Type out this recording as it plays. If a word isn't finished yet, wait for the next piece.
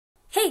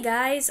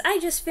guys, I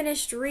just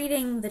finished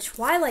reading the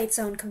Twilight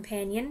Zone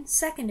Companion,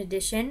 2nd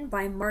edition,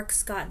 by Marc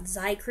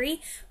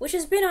Zicree, which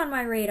has been on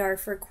my radar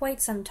for quite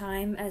some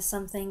time as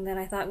something that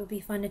I thought would be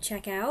fun to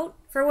check out.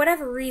 For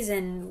whatever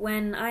reason,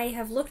 when I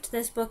have looked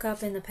this book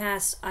up in the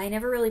past, I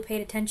never really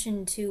paid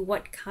attention to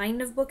what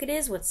kind of book it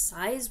is, what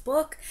size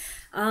book,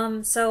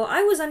 so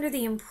I was under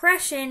the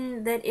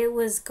impression that it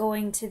was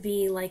going to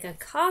be like a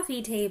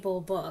coffee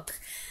table book.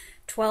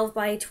 12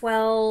 by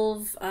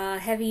 12,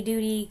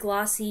 heavy-duty,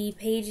 glossy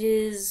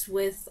pages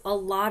with a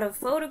lot of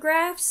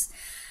photographs.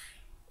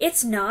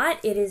 It's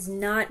not. It is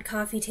not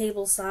coffee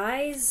table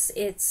size.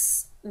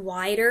 It's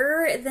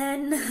wider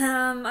than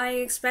I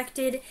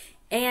expected,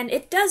 and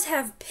it does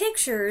have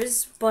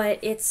pictures, but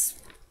it's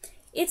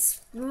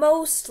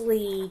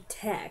mostly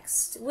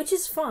text, which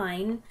is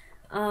fine.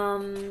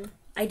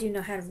 I do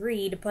know how to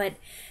read, but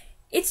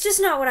it's just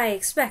not what I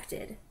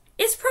expected.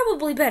 It's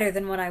probably better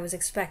than what I was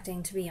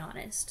expecting, to be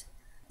honest.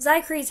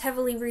 Zicree's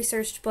heavily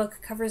researched book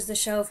covers the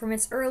show from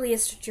its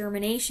earliest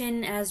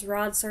germination as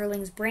Rod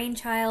Serling's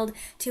brainchild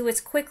to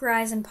its quick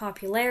rise in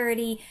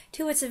popularity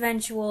to its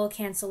eventual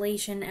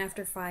cancellation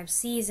after 5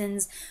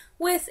 seasons,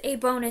 with a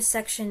bonus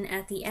section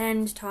at the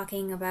end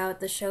talking about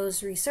the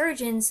show's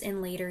resurgence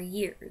in later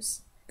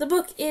years. The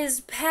book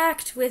is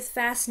packed with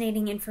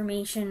fascinating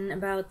information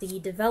about the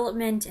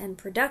development and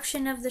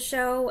production of the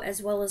show,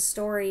 as well as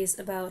stories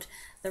about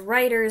the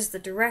writers, the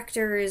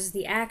directors,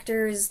 the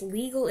actors,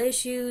 legal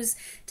issues,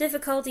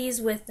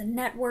 difficulties with the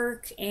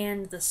network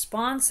and the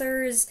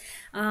sponsors,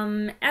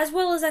 as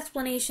well as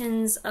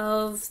explanations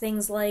of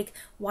things like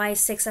why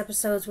 6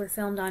 episodes were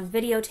filmed on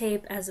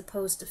videotape as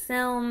opposed to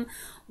film,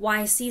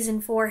 why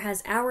Season 4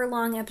 has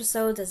hour-long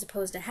episodes as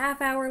opposed to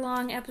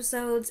half-hour-long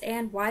episodes,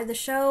 and why the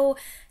show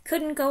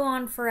couldn't go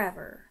on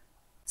forever.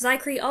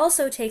 Zicree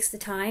also takes the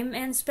time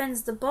and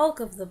spends the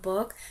bulk of the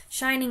book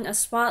shining a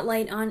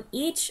spotlight on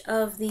each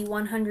of the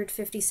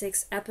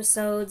 156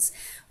 episodes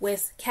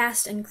with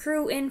cast and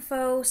crew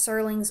info,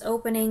 Serling's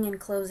opening and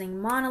closing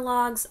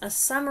monologues, a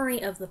summary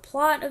of the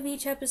plot of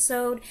each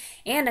episode,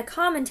 and a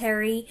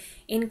commentary,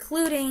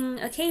 including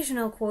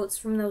occasional quotes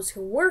from those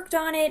who worked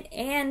on it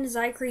and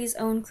Zicree's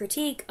own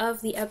critique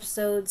of the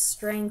episode's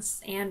strengths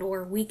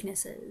and/or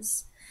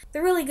weaknesses.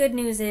 The really good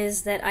news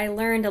is that I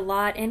learned a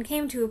lot and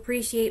came to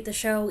appreciate the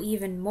show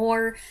even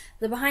more.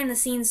 The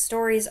behind-the-scenes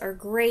stories are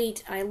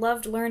great. I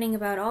loved learning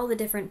about all the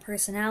different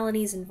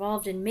personalities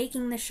involved in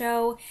making the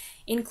show,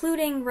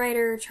 including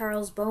writer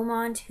Charles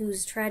Beaumont,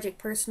 whose tragic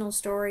personal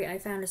story I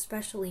found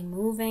especially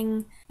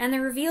moving, and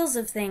the reveals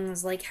of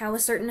things like how a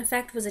certain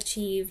effect was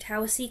achieved,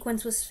 how a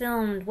sequence was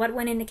filmed, what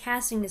went into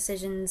casting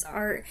decisions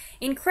are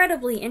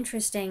incredibly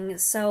interesting,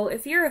 so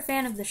if you're a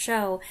fan of the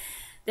show,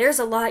 there's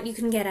a lot you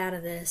can get out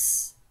of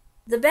this.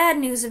 The bad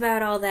news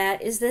about all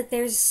that is that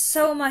there's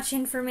so much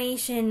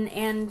information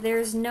and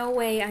there's no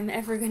way I'm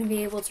ever going to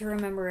be able to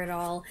remember it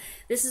all.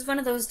 This is one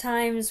of those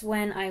times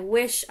when I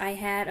wish I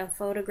had a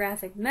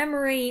photographic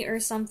memory or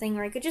something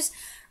where I could just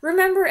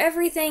remember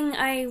everything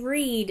I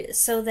read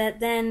so that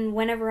then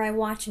whenever I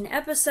watch an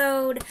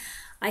episode,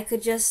 I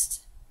could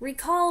just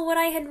recall what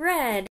I had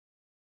read.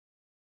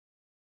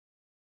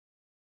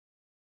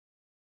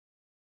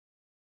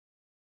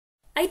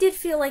 I did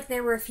feel like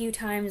there were a few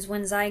times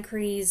when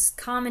Zicree's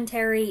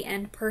commentary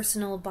and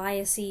personal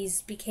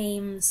biases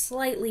became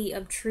slightly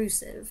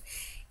obtrusive.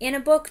 In a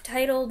book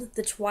titled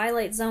The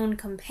Twilight Zone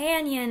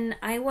Companion,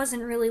 I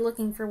wasn't really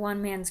looking for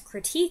one man's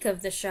critique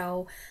of the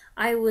show.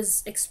 I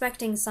was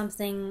expecting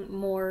something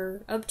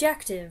more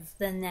objective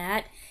than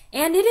that,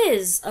 and it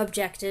is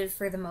objective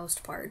for the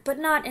most part, but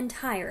not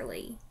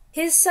entirely.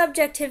 His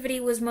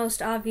subjectivity was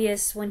most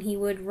obvious when he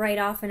would write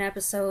off an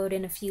episode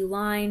in a few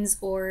lines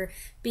or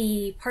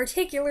be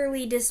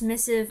particularly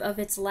dismissive of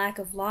its lack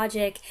of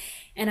logic,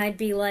 and I'd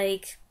be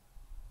like,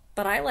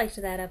 but I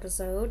liked that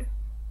episode.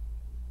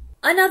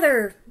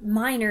 Another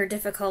minor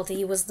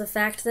difficulty was the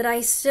fact that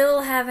I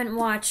still haven't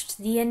watched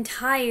the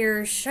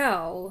entire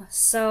show,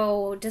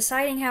 so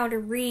deciding how to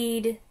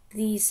read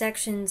the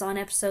sections on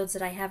episodes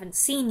that I haven't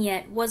seen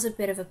yet was a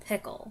bit of a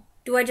pickle.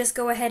 Do I just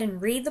go ahead and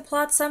read the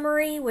plot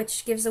summary,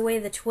 which gives away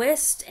the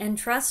twist, and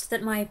trust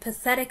that my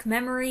pathetic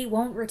memory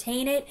won't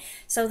retain it,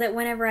 so that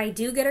whenever I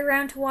do get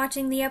around to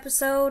watching the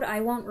episode, I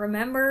won't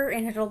remember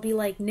and it'll be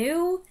like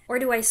new? Or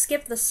do I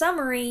skip the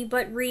summary,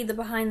 but read the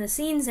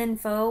behind-the-scenes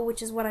info,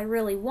 which is what I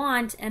really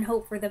want, and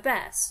hope for the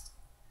best?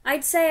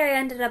 I'd say I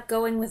ended up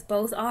going with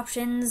both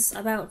options,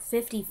 about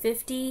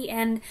 50-50,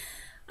 and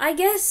I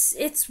guess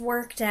it's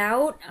worked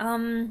out.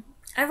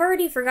 I've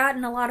already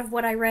forgotten a lot of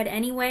what I read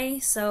anyway,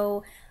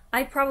 so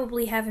I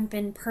probably haven't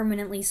been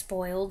permanently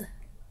spoiled.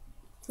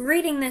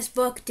 Reading this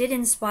book did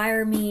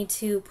inspire me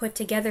to put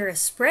together a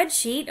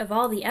spreadsheet of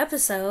all the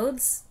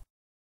episodes.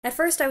 At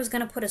first I was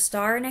going to put a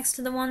star next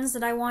to the ones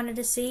that I wanted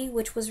to see,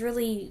 which was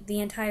really the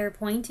entire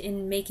point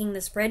in making the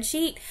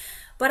spreadsheet,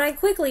 But I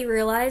quickly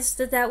realized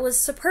that that was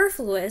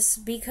superfluous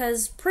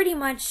because pretty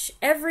much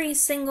every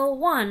single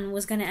one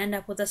was going to end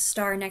up with a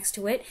star next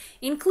to it,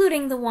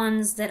 including the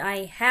ones that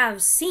I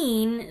have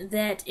seen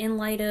that, in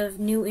light of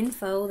new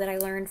info that I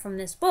learned from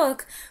this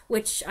book,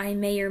 which I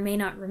may or may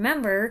not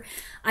remember,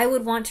 I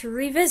would want to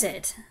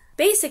revisit.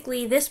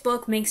 Basically, this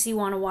book makes you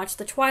want to watch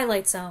The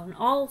Twilight Zone,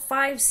 all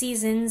 5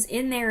 seasons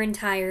in their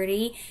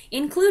entirety,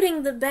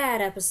 including the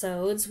bad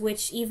episodes,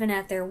 which even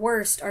at their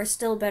worst are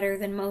still better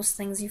than most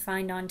things you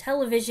find on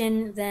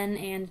television then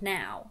and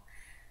now.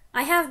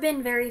 I have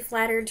been very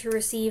flattered to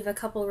receive a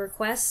couple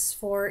requests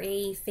for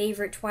a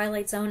favorite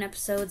Twilight Zone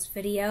episodes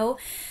video,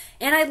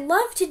 and I'd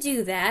love to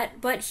do that,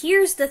 but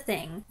here's the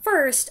thing.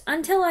 First,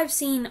 until I've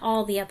seen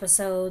all the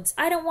episodes,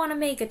 I don't want to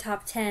make a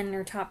top 10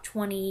 or top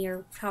 20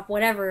 or top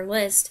whatever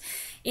list,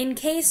 in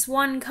case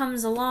one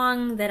comes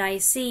along that I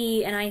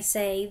see and I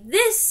say,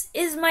 "This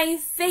is my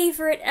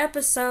favorite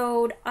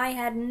episode, I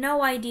had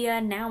no idea,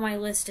 now my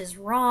list is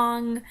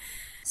wrong."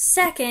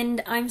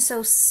 Second, I'm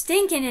so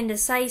stinking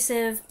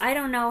indecisive, I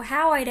don't know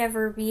how I'd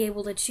ever be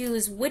able to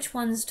choose which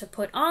ones to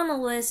put on the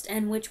list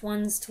and which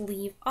ones to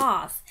leave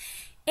off.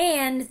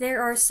 And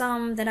there are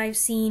some that I've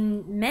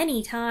seen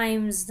many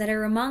times that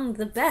are among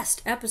the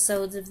best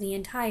episodes of the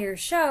entire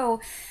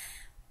show,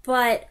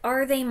 but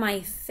are they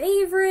my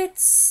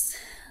favorites?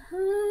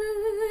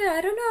 I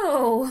don't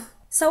know.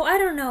 So I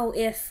don't know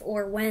if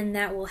or when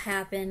that will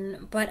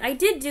happen, but I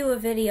did do a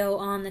video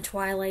on the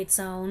Twilight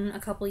Zone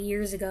a couple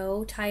years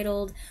ago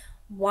titled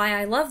Why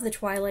I Love the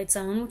Twilight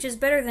Zone, which is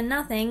better than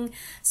nothing,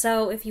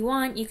 so if you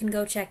want, you can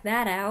go check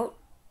that out.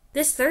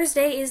 This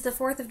Thursday is the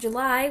 4th of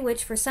July,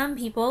 which for some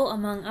people,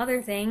 among other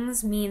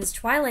things, means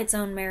Twilight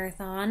Zone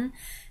Marathon.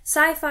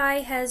 Sci-Fi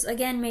has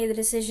again made the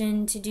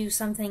decision to do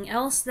something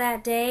else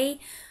that day.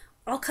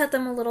 I'll cut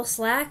them a little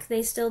slack.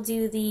 They still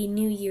do the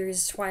New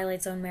Year's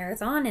Twilight Zone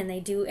Marathon, and they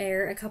do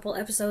air a couple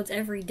episodes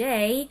every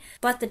day.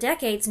 But the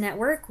Decades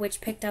Network, which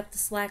picked up the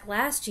slack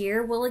last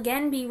year, will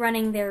again be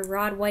running their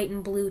Red, White,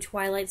 and Blue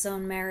Twilight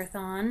Zone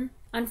Marathon.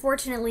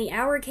 Unfortunately,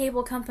 our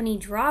cable company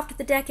dropped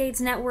the Decades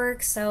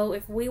Network, so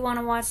if we want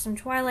to watch some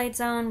Twilight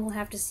Zone, we'll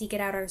have to seek it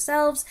out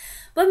ourselves,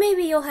 but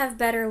maybe you'll have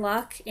better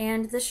luck,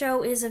 and the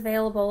show is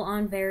available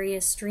on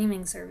various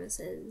streaming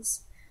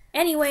services.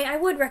 Anyway, I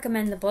would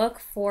recommend the book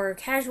for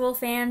casual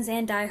fans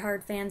and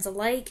diehard fans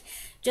alike.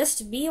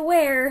 Just be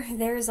aware,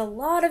 there's a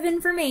lot of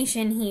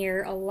information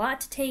here, a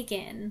lot to take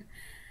in.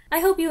 I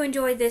hope you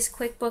enjoyed this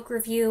quick book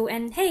review,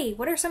 and hey,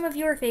 what are some of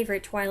your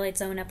favorite Twilight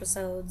Zone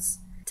episodes?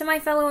 To my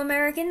fellow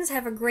Americans,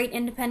 have a great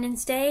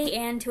Independence Day,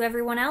 and to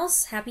everyone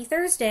else, happy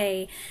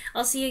Thursday!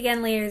 I'll see you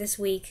again later this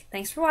week.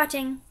 Thanks for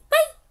watching!